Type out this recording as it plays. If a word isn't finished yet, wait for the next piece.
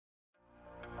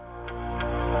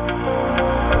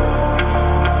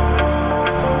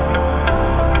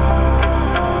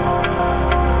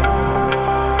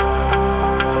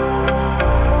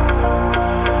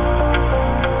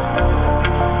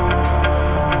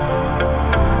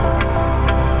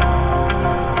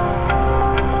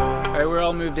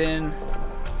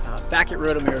back at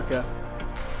MotoAmerica.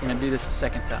 We're gonna do this a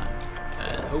second time.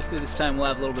 Hopefully this time we'll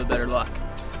have a little bit better luck.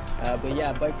 But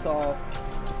yeah, bike's all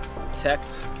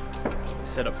teched,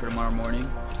 set up for tomorrow morning.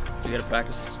 We gotta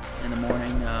practice in the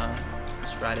morning,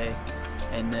 this Friday,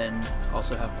 and then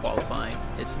also have qualifying.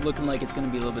 It's looking like it's gonna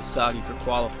be a little bit soggy for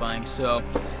qualifying, so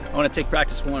I wanna take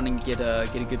practice one and get a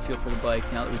good feel for the bike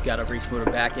now that we've got a race motor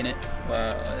back in it.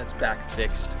 That's back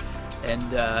fixed,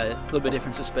 and a little bit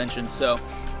different suspension. So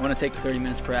I want to take 30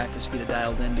 minutes practice, get it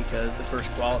dialed in, because the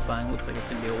first qualifying looks like it's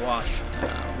going to be a wash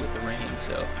with the rain.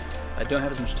 So I don't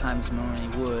have as much time as I normally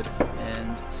would,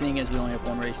 and seeing as we only have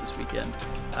one race this weekend,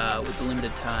 with the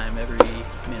limited time, every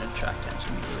minute of track time is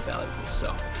going to be really valuable. So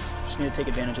I'm just going to take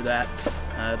advantage of that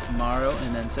tomorrow,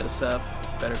 and then set us up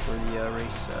better for the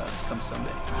race come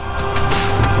Sunday.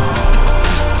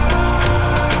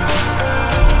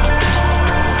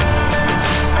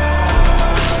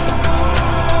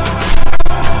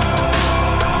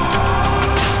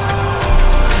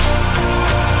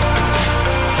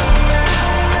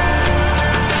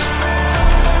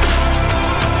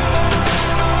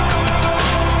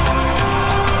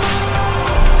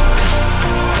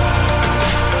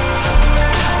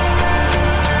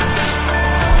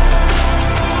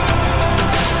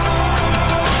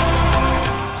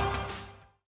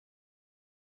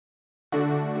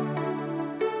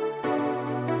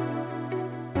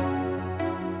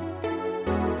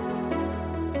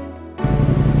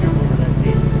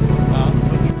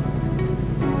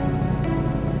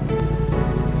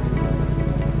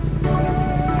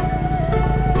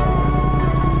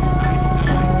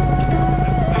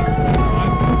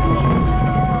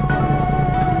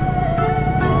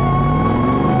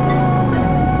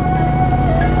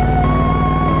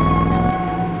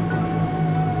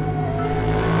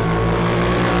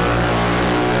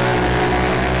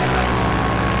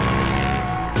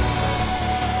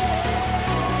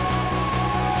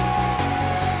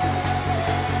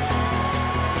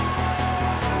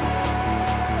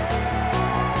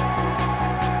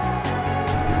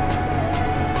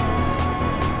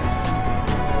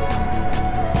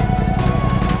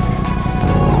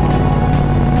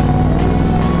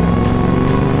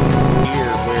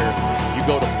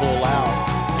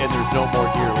 No more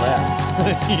gear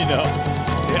left. You know,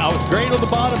 I was great on the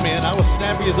bottom, man. I was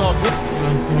snappy as all get.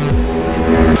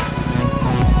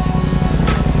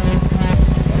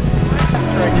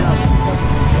 Right now.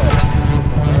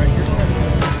 All right, you're set.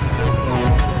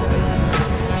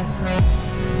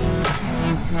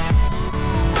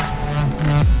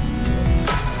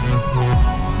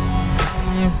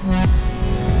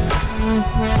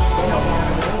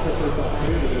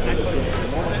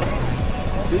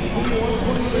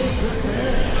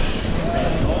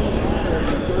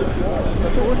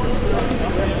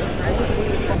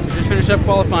 So just finished up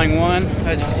qualifying one.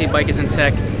 As you can see, bike is in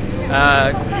tech.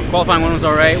 Qualifying one was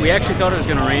all right. We actually thought it was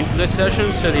going to rain for this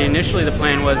session, so initially the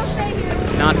plan was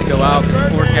not to go out because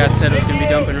the forecast said it was going to be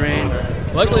dumping rain.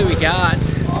 Luckily we got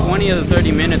 20 of the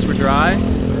 30 minutes were dry,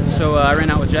 so I ran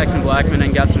out with Jackson Blackman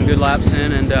and got some good laps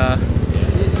in, and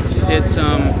did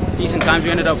some decent times.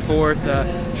 We ended up fourth.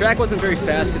 Track wasn't very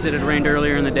fast because it had rained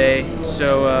earlier in the day,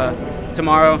 so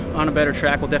tomorrow on a better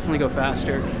track we'll definitely go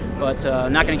faster, but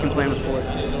not going to complain with fourth.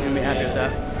 I'm going to be happy with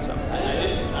that. So.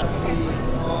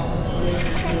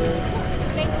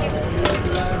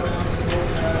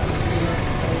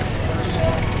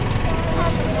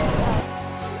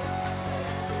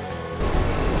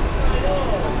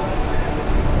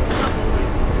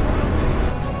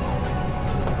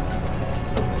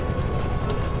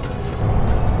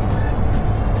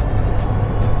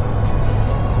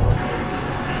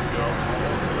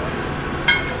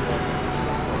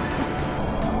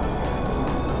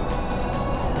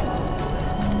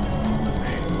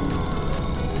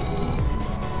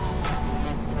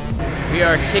 We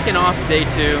are kicking off day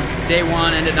two. Day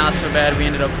one ended not so bad. We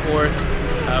ended up fourth.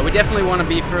 We definitely want to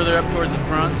be further up towards the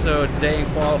front, so today in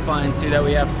qualifying two that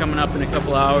we have coming up in a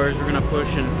couple hours, we're going to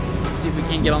push and see if we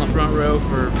can get on the front row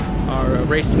for our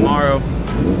race tomorrow.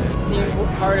 Team's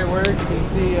hard at work. You can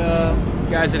see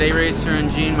guys at A-Racer and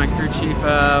Gene, my crew chief,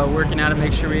 working out to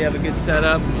make sure we have a good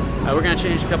setup. We're going to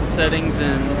change a couple settings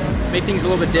and make things a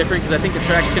little bit different, because I think the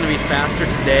track's going to be faster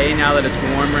today now that it's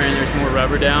warmer and there's more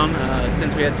rubber down,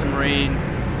 since we had some rain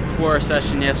before our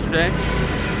session yesterday.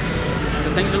 So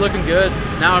things are looking good.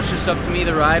 Now it's just up to me,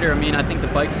 the rider. I mean, I think the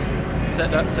bike's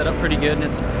set up pretty good, and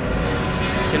it's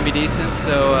going to be decent.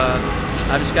 So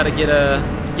I've just got to get a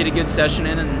good session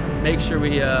in and make sure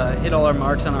we hit all our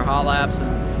marks on our hot laps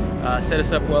and set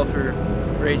us up well for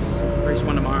race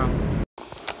one tomorrow.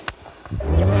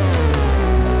 Yeah.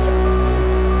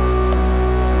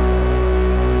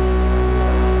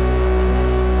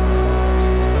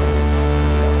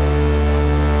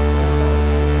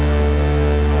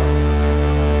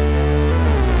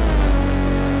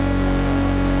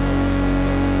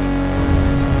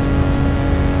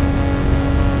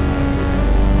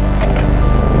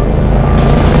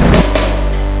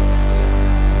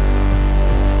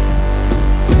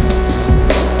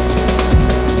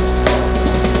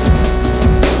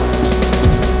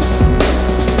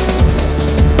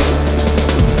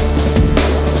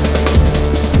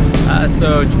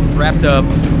 So wrapped up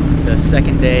the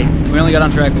second day. We only got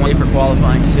on track one day for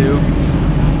qualifying 2.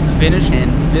 Finished in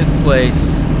 5th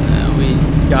place. We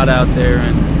got out there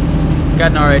and got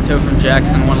an alright tow from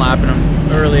Jackson, one lapping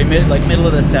him early, middle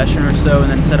of the session or so, and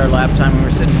then set our lap time. We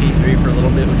were sitting P3 for a little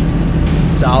bit, which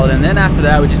was solid. And then after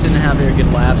that, we just didn't have very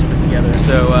good laps put together.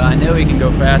 So I know we can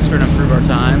go faster and improve our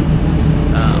time,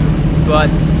 but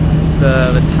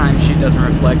the time sheet doesn't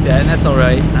reflect that, and that's all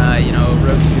right. You know,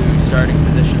 row 2 starting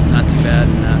position is not too bad,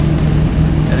 and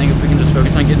I think if we can just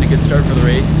focus on getting a good start for the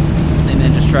race, and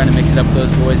then just trying to mix it up with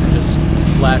those boys and just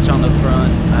latch on the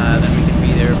front, then we can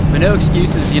be there. But no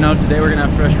excuses, you know, today we're gonna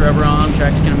have fresh rubber on,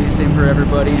 track's gonna be the same for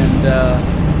everybody, and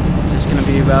it's just gonna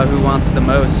be about who wants it the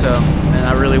most, so, and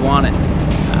I really want it.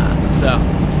 So,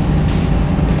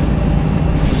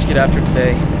 we'll just get after it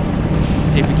today,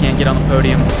 see if we can't get on the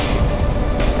podium.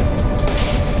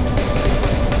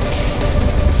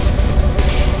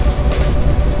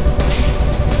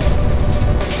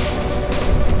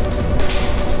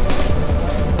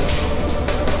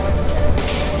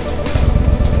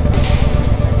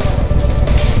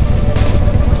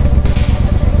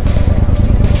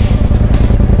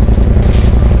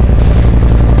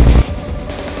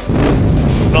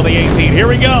 On the 18, here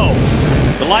we go.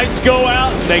 The lights go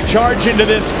out, they charge into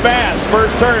this fast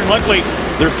first turn. Luckily,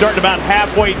 they're starting about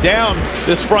halfway down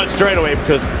this front straightaway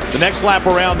because the next lap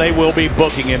around, they will be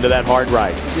booking into that hard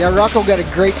right. Yeah, Rocco got a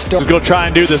great start. He's going to try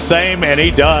and do the same, and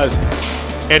he does.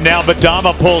 And now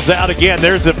Madama pulls out again.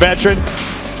 There's a veteran.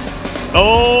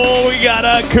 Oh, we got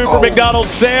a Cooper McDonald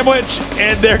sandwich,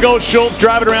 and there goes Schultz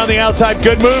driving around the outside.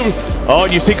 Good move. Oh,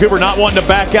 and you see Cooper not wanting to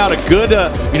back out. A good,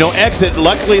 exit.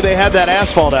 Luckily, they have that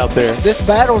asphalt out there. This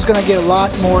battle is going to get a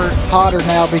lot more hotter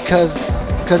now because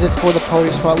it's for the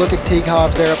podium spot. Look at Teague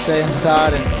Hobbs there up the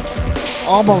inside and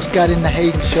almost got into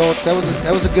Hayden Schultz. That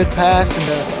was a good pass,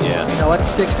 and you know, that's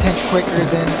 6/10 quicker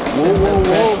than the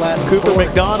best lap Cooper before.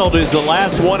 McDonald is the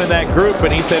last one in that group,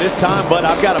 and he said, "It's time, but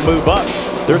I've got to move up."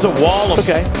 There's a wall of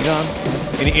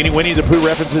any Winnie the Pooh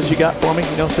references you got for me?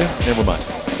 You know, Sam? Never mind.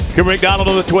 Cooper McDonald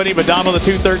on the 20, Madama on the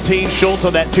 213, Schultz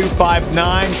on that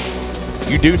 259.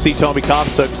 You do see Tommy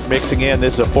Komsuk mixing in.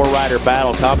 This is a 4-rider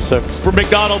battle. Komsuk for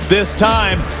McDonald this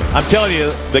time. I'm telling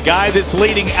you, the guy that's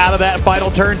leading out of that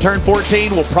final turn, turn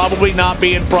 14, will probably not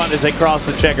be in front as they cross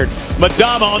the checkered.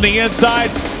 Madama on the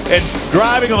inside, and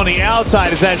driving on the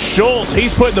outside is that Schultz.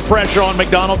 He's putting the pressure on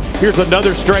McDonald. Here's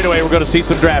another straightaway. We're going to see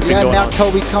some drafting going now on.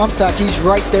 Toby Komsuk, he's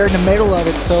right there in the middle of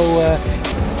it, so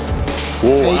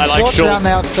I like Schultz around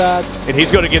the outside. And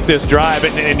he's going to get this drive,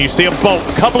 and you see them both.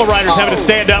 A couple of riders having to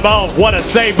stand up. Oh, what a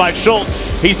save by Schultz.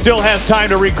 He still has time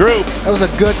to regroup. That was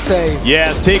a good save.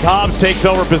 Yes, Teague Hobbs takes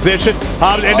over position.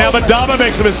 Hobbs, and now Madama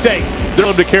makes a mistake. Throw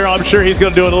him to Carroll. I'm sure he's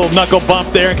going to do a little knuckle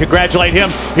bump there and congratulate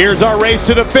him. Here's our race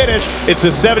to the finish. It's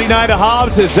a 79 to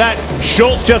Hobbs. Is that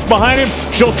Schultz just behind him?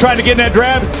 Schultz trying to get in that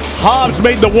drive. Hobbs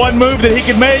made the one move that he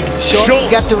can make. Schultz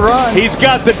got to run. He's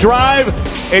got the drive.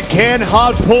 And can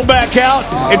Hobbs pull back out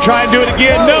and try and do it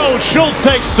again? No, Schultz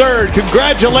takes third.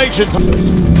 Congratulations.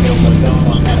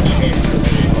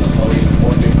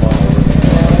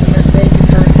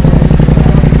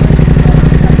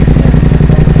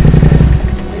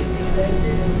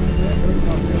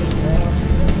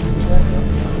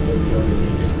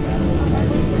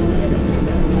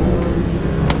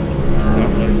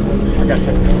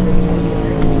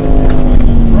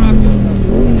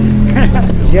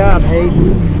 Good job,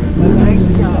 Hayden.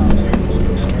 Nice job.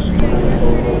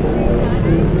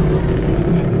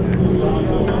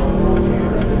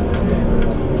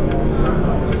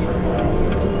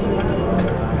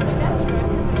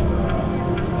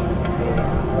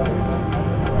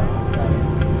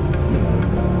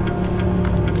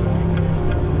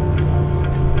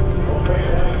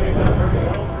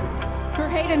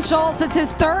 Hayden Schultz, it's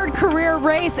his 3rd career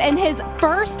race and his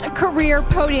 1st career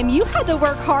podium. You had to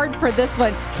work hard for this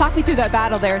one. Talk me through that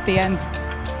battle there at the end.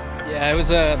 Yeah, it was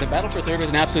the battle for 3rd was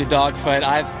an absolute dogfight.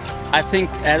 I think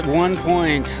at one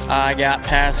point I got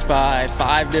passed by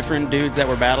 5 different dudes that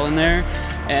were battling there,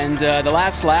 and the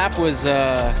last lap was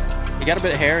it got a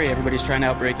bit hairy. Everybody's trying to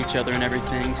outbreak each other and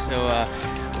everything. So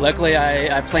luckily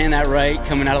I planned that right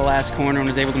coming out of the last corner and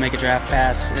was able to make a draft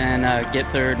pass and get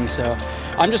 3rd. And so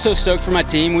I'm just so stoked for my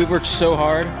team. We've worked so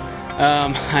hard.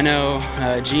 I know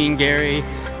Gene, Gary,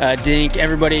 Dink,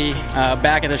 everybody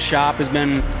back at the shop has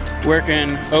been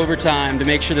working overtime to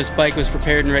make sure this bike was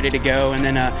prepared and ready to go. And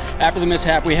then after the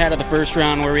mishap we had at the first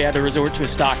round where we had to resort to a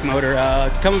stock motor,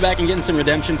 coming back and getting some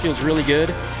redemption feels really good.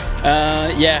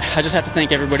 Yeah, I just have to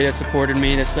thank everybody that supported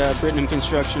me. This Brittenum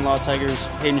Construction, Law Tigers,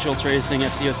 Hayden Schultz Racing,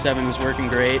 FC07 was working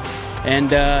great,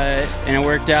 and it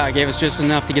worked out. It gave us just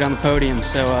enough to get on the podium.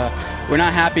 So we're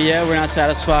not happy yet. We're not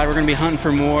satisfied. We're going to be hunting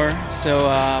for more. So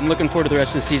I'm looking forward to the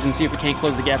rest of the season. See if we can't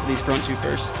close the gap with these front two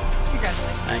first.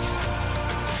 Congratulations. Thanks.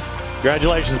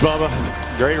 Congratulations, Bubba.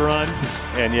 Great run.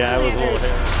 And yeah, it was a little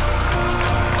hairy.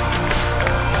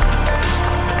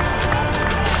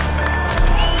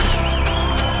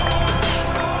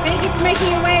 Thank you for making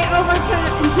your way over to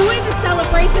enjoy the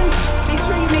celebrations. Make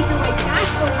sure you make your way back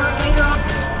over later on.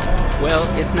 Well,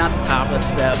 it's not the top of the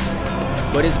step,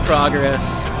 but it's progress.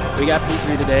 We got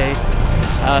P3 today.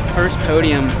 First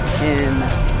podium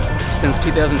since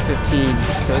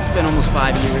 2015, so it's been almost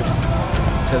 5 years.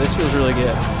 So this feels really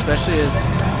good, especially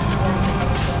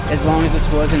as long as this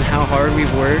was and how hard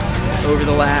we've worked over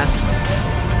the last,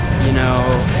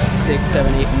 6,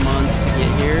 7, 8 months to get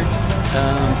here.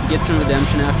 To get some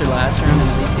redemption after last round and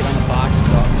at least get on the box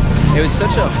was awesome. It was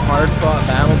such a hard-fought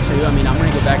battle too. I mean, I'm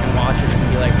gonna go back and watch this and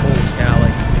be like, holy cow!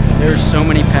 Like, there's so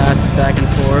many passes back and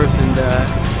forth, and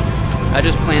I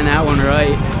just planned that one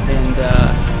right, and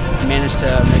I managed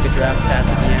to make a draft pass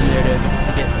at the end there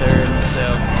to get third.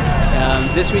 So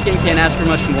this weekend can't ask for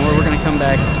much more. We're gonna come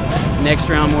back next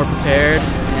round more prepared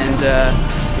and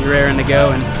be raring to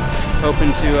go, and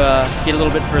hoping to get a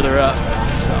little bit further up.